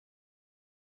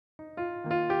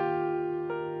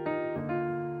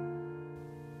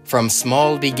From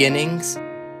small beginnings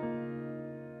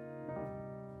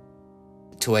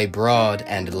to a broad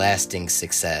and lasting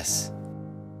success.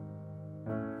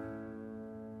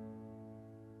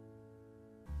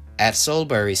 At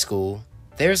Solebury School,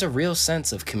 there's a real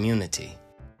sense of community.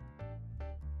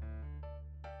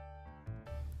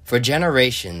 For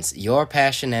generations, your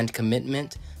passion and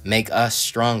commitment make us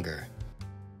stronger.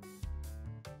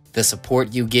 The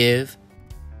support you give,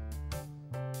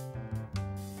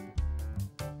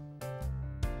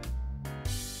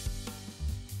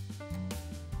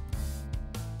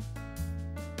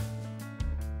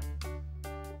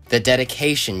 the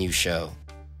dedication you show,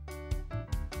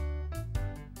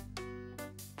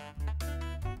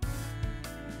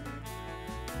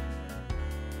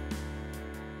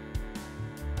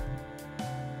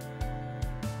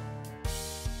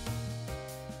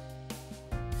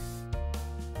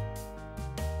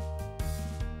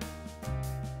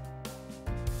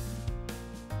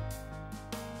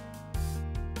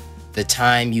 the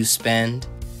time you spend,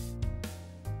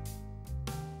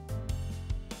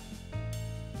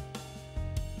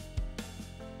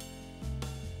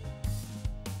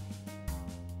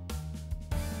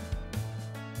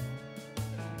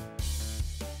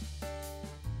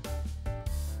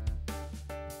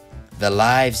 the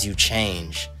lives you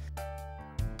change,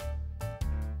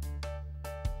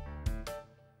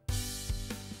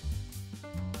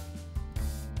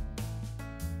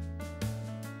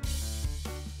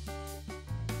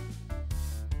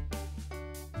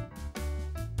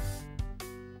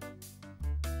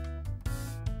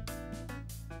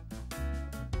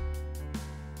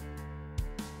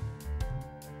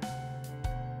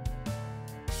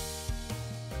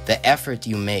 the effort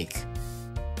you make,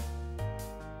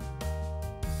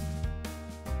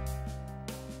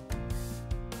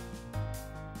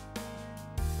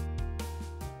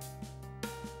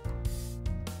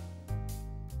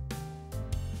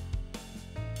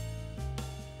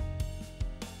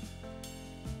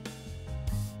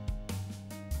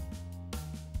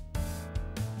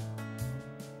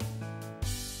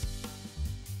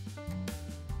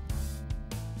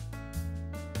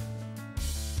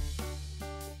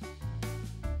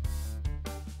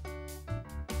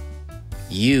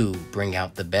 you bring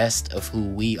out the best of who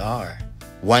we are.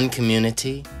 One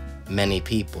community, many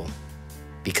people.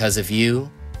 Because of you,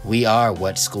 we are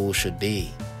what school should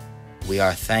be. We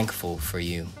are thankful for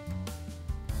you.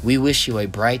 We wish you a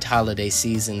bright holiday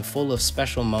season full of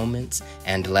special moments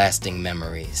and lasting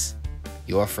memories.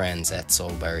 Your friends at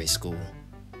Solebury School.